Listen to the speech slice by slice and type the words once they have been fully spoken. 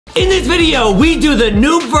In this video, we do the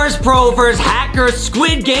Noob vs. Pro vs. Hacker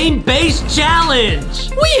Squid Game Base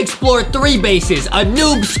Challenge. We explore 3 bases, a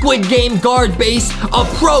Noob Squid Game guard base, a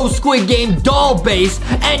Pro Squid Game doll base,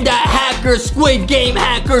 and a Hacker Squid Game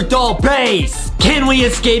hacker doll base. Can we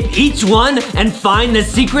escape each one and find the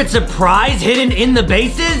secret surprise hidden in the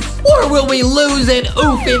bases? Or will we lose and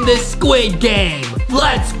oof in the Squid Game?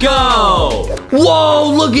 Let's go!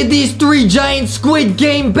 Whoa, look at these 3 giant Squid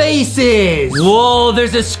Game bases! Whoa,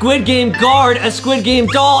 there's a Squid Game guard, a Squid Game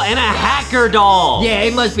doll, and a hacker doll. Yeah,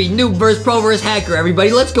 it must be Noob vs. Pro vs. Hacker,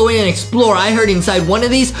 everybody. Let's go in and explore. I heard inside one of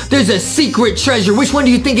these, there's a secret treasure. Which one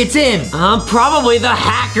do you think it's in? Probably the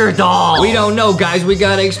hacker doll. We don't know, guys. We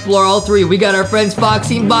gotta explore all 3. We got our friends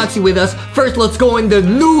Foxy and Boxy with us. First, let's go in the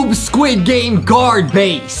Noob Squid Game guard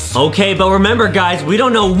base. Okay, but remember, guys, we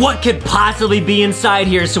don't know what could possibly be inside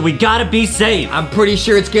here, so we gotta be safe. I'm pretty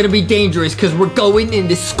sure it's gonna be dangerous because we're going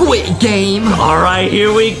into Squid Game. All right,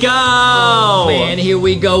 here we go. Oh, man, here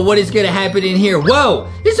we go. What is gonna happen in here? Whoa,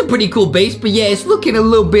 this is a pretty cool base, but yeah, it's looking a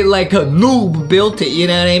little bit like a noob built it, you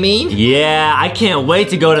know what I mean? Yeah, I can't wait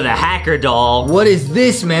to go to the hacker doll. What is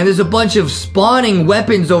this, man? There's a bunch of spawning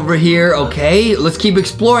weapons over here. Okay, let's keep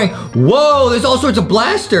exploring. Whoa, there's all sorts of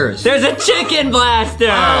blasters. There's a chicken blaster.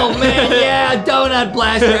 Oh, man, yeah, donut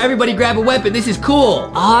blaster. Everybody grab a weapon. This is cool.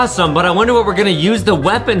 Awesome, but I wonder what we're gonna use the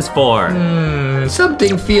weapons for.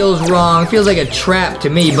 Something feels wrong. Feels like a trap to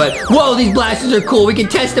me, but whoa, these blasters are cool. We can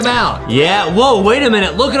test them out. Yeah, whoa, wait a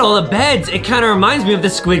minute. Look at all the beds. It kind of reminds me of the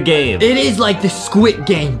Squid Game. It is like the Squid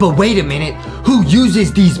Game, but wait a minute. Who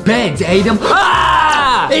uses these beds, Adam?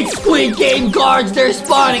 Ah! It's Squid Game guards. They're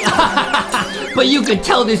spawning. But you could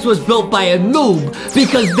tell this was built by a noob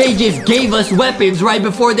because they just gave us weapons right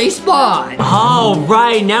before they spawned. Oh,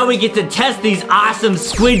 right. Now we get to test these awesome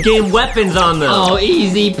Squid Game weapons on them. Oh,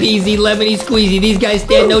 easy peasy, lemony squeezy. These guys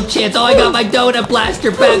stand no chance. Oh, I got my donut blaster.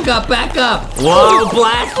 Back up, back up. Whoa,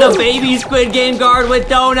 blast the baby Squid Game guard with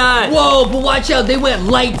donuts. Whoa, but watch out. They went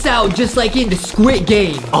lights out just like in the Squid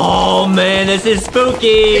Game. Oh, man, this is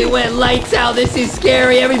spooky. They went lights out. This is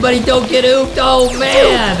scary. Everybody don't get oofed. Oh,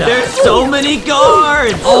 man. There's so many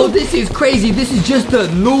guards. Oh, this is crazy. This is just the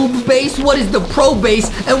noob base. What is the pro base?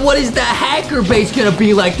 And what is the hacker base gonna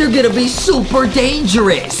be like? They're gonna be super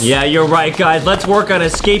dangerous. Yeah, you're right, guys. Let's work on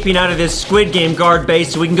escaping out of this Squid Game guard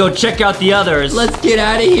base so we can go check out the others. Let's get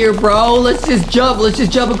out of here, bro. Let's just jump. Let's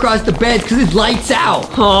just jump across the beds because it's lights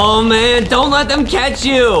out. Oh, man. Don't let them catch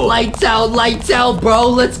you. Lights out, bro.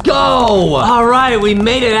 Let's go. All right, we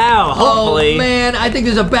made it out, hopefully. Oh, man. I think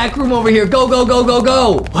there's a back room over here. Go, go, go, go,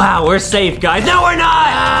 go. Wow, we're safe, guys. No, we're not.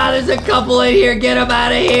 Ah, there's a couple in here. Get them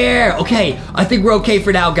out of here. Okay, I think we're okay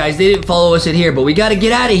for now, guys. They didn't follow us in here, but we got to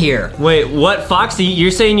get out of here. Wait, what, Foxy?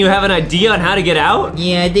 You're saying you have an idea on how to get out?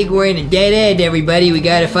 Yeah, I think we're in a dead end, everybody. We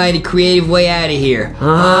got to find a creative way out of here.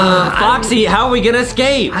 Foxy, how are we going to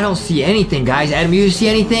escape? I don't see anything, guys. Adam, you see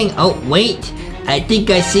anything? Oh, wait. I think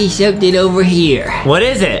I see something over here. What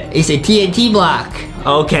is it? It's a TNT block.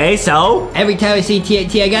 Okay, so? Every time I see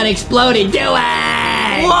TNT, I gotta explode it. Do it!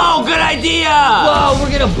 Whoa, good idea! Whoa,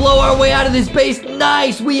 we're gonna blow our way out of this base.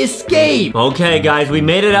 Nice, we escaped. Okay, guys, we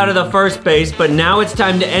made it out of the first base, but now it's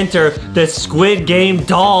time to enter the Squid Game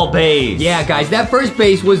doll base. Yeah, guys, that first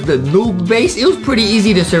base was the noob base. It was pretty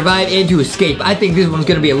easy to survive and to escape. I think this one's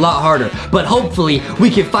gonna be a lot harder, but hopefully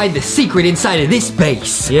we can find the secret inside of this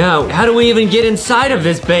base. Yeah, how do we even get inside of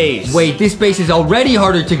this base? Wait, this base is already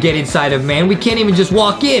harder to get inside of, man. We can't even just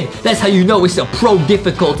walk in. That's how you know it's a pro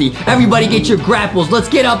difficulty. Everybody get your grapples.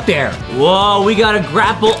 Let's get up there. Whoa, we gotta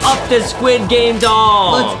grapple up this Squid Game doll.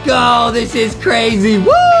 Let's go. This is crazy.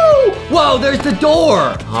 Woo! Whoa, there's the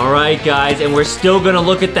door. All right, guys, and we're still gonna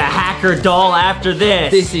look at the hacker doll after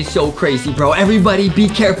this. This is so crazy, bro. Everybody be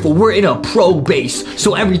careful. We're in a pro base,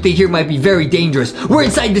 so everything here might be very dangerous. We're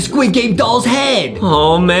inside the Squid Game doll's head.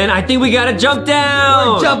 Oh, man, I think we gotta jump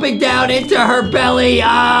down. We're jumping down into her belly.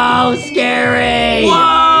 Oh, scary.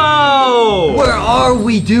 Whoa! Where are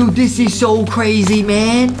we, dude? This is so crazy,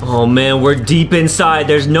 man. Oh, man, we're deep inside.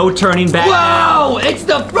 There's no turning back. Whoa! It's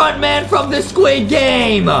the front man from the Squid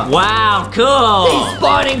Game. Wow, cool. He's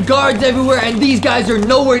spawning guards everywhere, and these guys are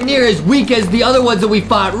nowhere near as weak as the other ones that we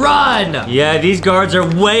fought. Run! Yeah, these guards are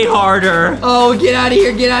way harder. Oh, get out of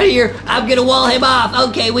here, get out of here. I'm gonna wall him off.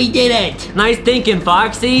 Okay, we did it. Nice thinking,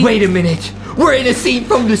 Foxy. Wait a minute. We're in a scene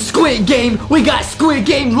from the Squid Game. We got Squid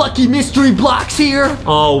Game lucky mystery blocks here.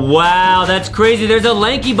 Oh, wow. That's crazy. There's a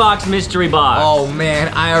LankyBox mystery box. Oh,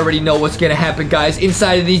 man. I already know what's gonna happen, guys.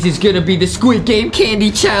 Inside of these is gonna be the Squid Game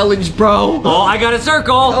candy challenge, bro. Oh, I got a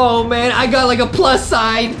circle. Oh, man. I got like a plus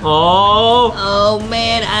sign. Oh,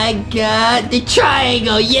 man. I got the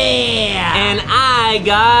triangle. Yeah. And I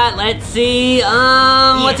got, let's see,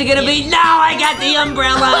 what's it gonna be? No, I got the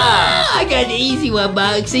umbrella. I got the easy one,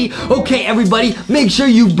 Boxy. Okay, everybody, make sure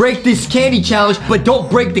you break this candy challenge, but don't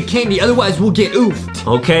break the candy, otherwise we'll get oofed.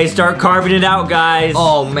 Okay, start carving it out, guys.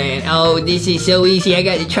 Oh, man. Oh, this is so easy. I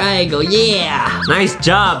got the triangle. Yeah. Nice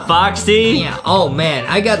job, Foxy. Yeah. Oh, man.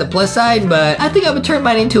 I got the plus sign, but I think I'm gonna turn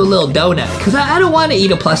mine into a little donut, because I don't want to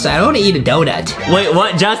eat a plus sign. I want to eat a donut. Wait,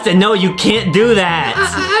 what, Justin? No, you can't do that.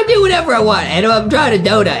 I do whatever I want, and I'm drawing a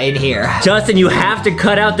donut in here. Justin, you have to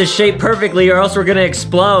cut out the shape perfectly or else we're gonna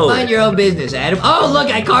explode. Mind your own business, Adam. Oh, look,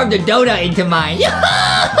 I carved a donut into mine.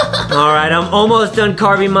 Alright, I'm almost done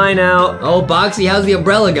carving mine out. Oh, Boxy, how's the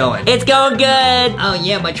umbrella going? It's going good. Oh,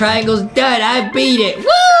 yeah, my triangle's done. I beat it. Woo!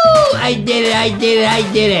 I did it, I did it,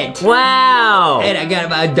 I did it. Wow. And I got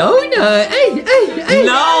my donut. Hey.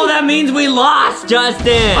 No, that means we lost,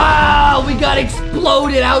 Justin. Oh, we got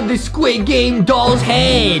exploded out the Squid Game doll's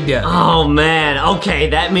head. Oh, man. Okay,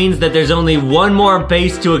 that means that there's only one more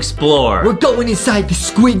base to explore. We're going inside the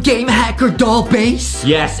Squid Game hacker doll base.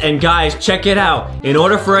 Yes, and guys, check it out. In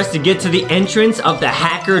order for us to get to the entrance of the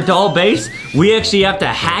hacker doll base, we actually have to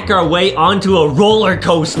hack our way onto a roller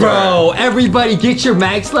coaster. Bro, everybody get your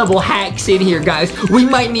max level hacks in here, guys. We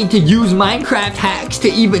might need to use Minecraft hacks to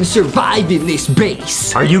even survive in this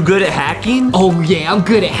base. Are you good at hacking? Oh, yeah, I'm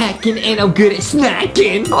good at hacking and I'm good at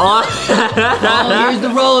snacking. Oh, here's the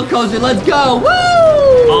roller coaster. Let's go.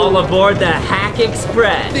 Woo! All aboard the Hack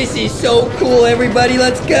Express. This is so cool, everybody.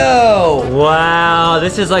 Let's go. Wow,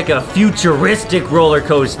 this is like a futuristic roller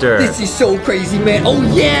coaster. This is so crazy, man. Oh,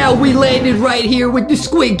 yeah, we landed right here with the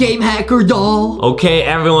Squid Game hacker doll. Okay,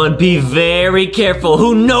 everyone, be very careful.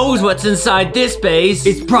 Who knows what's inside this base?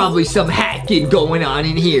 It's probably some hacking going on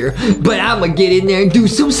in here, but I'm gonna get in there and do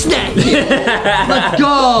some snacking. Let's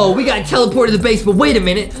go. We gotta teleport to the base, but wait a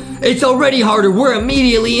minute. It's already harder. We're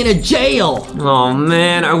immediately in a jail. Oh,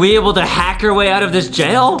 man. Are we able to hack our way out of this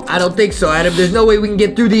jail? I don't think so, Adam. There's no way we can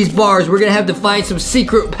get through these bars. We're gonna have to find some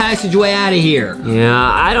secret passageway out of here. Yeah,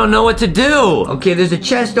 I don't know what to do. Okay, there's a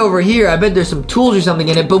chest over here. I bet there's some tools or something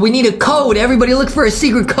in it, but we need a code. Everybody look for a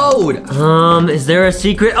secret code. Is there a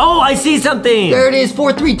secret? Oh, I see something. There it is,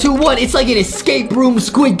 4321. It's like an escape room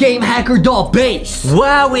Squid Game hacker doll base.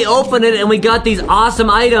 Wow, we opened it and we got these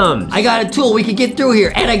awesome items. I got a tool. We can get through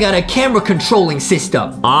here, and I got a camera controlling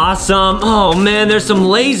system. Awesome. Oh, man, there's some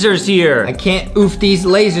lasers here. I can't oof these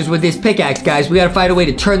lasers with this pickaxe, guys. We gotta find a way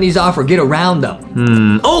to turn these off or get around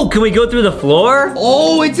them. Oh, can we go through the floor?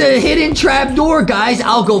 Oh, it's a hidden trap door, guys.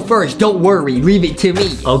 I'll go first. Don't worry. Leave it to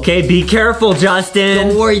me. Okay, be careful, Justin.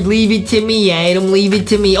 Don't worry. Leave it to me, Adam. Leave it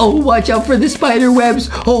to me. Oh, watch out for the spider webs.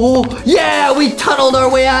 Oh, yeah, we tunneled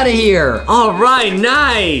our way out of here. All right,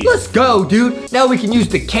 nice. Let's go, dude. Now we can use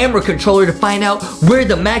the camera controller to find out where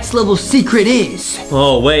the max level secret is.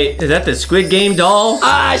 Oh, wait. Is that the Squid Game doll?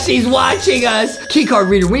 Ah, she's watching us. Keycard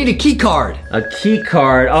reader. We need a keycard. A key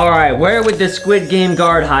card. All right, where would the Squid Game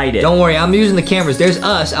guard hide it? Don't worry, I'm using the cameras. There's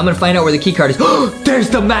us. I'm gonna find out where the key card is. There's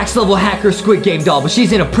the max level hacker Squid Game doll, but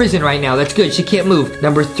she's in a prison right now. That's good. She can't move.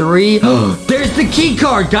 Number 3. There's the key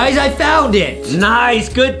card, guys. I found it. Nice.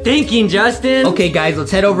 Good thinking, Justin. Okay, guys,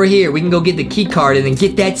 let's head over here. We can go get the key card and then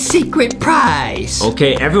get that secret prize.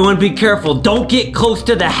 Okay, everyone be careful. Don't get close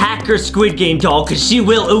to the hacker Squid Game doll, because she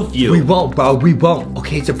will oof you. We won't, bro. We won't.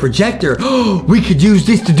 Okay, it's a projector. We could use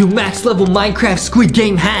this to do max level Minecraft Squid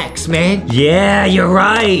Game hacks, man. Yeah, you're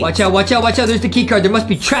right. Watch out, watch out, watch out. There's the key card. There must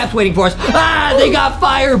be traps waiting for us. Ah, they got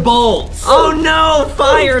fire bolts. Oh, no.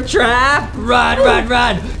 Fire trap. Run, run,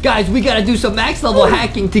 run. Guys, we got to do some max level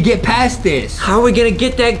hacking to get past this. How are we going to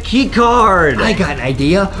get that key card? I got an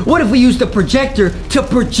idea. What if we use the projector to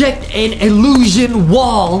project an illusion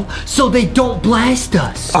wall so they don't blast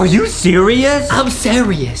us? Are you serious? I'm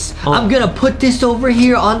serious. I'm gonna put this over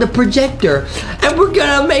here on the projector, and we're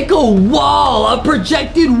gonna make a wall, a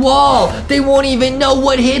projected wall. They won't even know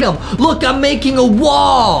what hit them. Look, I'm making a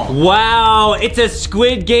wall. Wow, it's a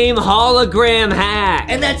Squid Game hologram hack.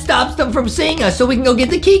 And that stops them from seeing us, so we can go get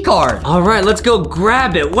the key card. All right, let's go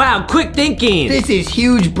grab it. Wow, quick thinking. This is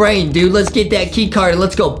huge brain, dude. Let's get that key card and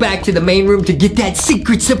let's go back to the main room to get that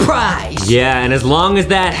secret surprise. Yeah, and as long as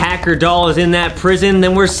that hacker doll is in that prison,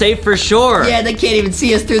 then we're safe for sure. Yeah, they can't even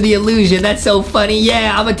see us through the illusion. That's so funny.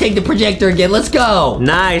 Yeah, I'm gonna take the projector again. Let's go.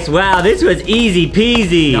 Nice. Wow, this was easy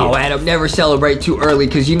peasy. No, Adam, never celebrate too early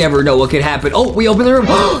because you never know what could happen. Oh, we open the room.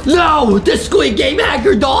 No, the Squid Game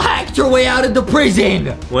hacker doll hacked her way out of the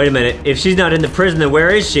prison. Wait a minute. If she's not in the prison, then where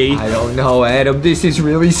is she? I don't know, Adam. This is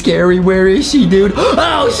really scary. Where is she, dude?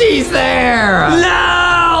 Oh, she's there.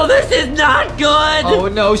 No, this is not good. Oh,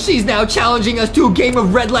 no. She's now challenging us to a game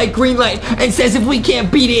of red light, green light, and says if we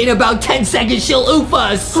can't beat it in about 10 seconds, she'll oof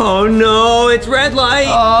us. Oh, no. It's red light.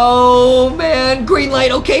 Oh, man. Green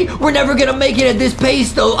light. Okay, we're never gonna make it at this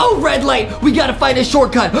pace, though. Oh, red light. We gotta find a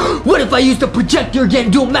shortcut. What if I use the projector again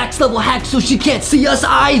and do a max level hack so she can't see us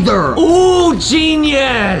either? Ooh,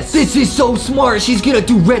 genius. This is so smart. She's gonna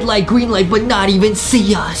do red light, green light, but not even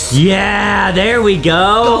see us. Yeah, there we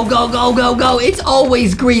go. Go, go, go, go, go. It's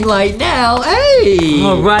always green light now. Hey.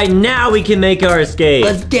 All right, now we can make our escape.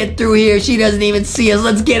 Let's get through here. She doesn't even see us.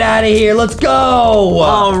 Let's get out of here. Let's go.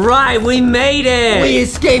 All right, we made it. We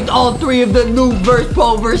escaped all 3 of the Noob vs.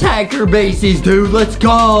 Pro vs. Hacker bases, dude. Let's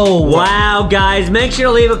go. Wow, guys, make sure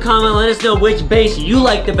to leave a comment. Let us know which base you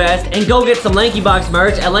like the best. And go get some LankyBox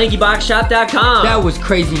merch at LankyBoxShop.com. That was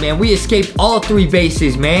crazy, man. We escaped all 3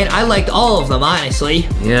 bases, man. I liked all of them, honestly.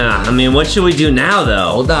 Yeah, I mean, what should we do now,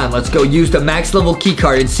 though? Hold on. Let's go use the max level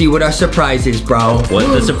keycard and see what our surprise is, bro. What's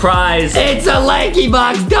the surprise? It's a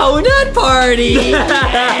LankyBox donut party.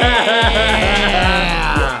 Yeah.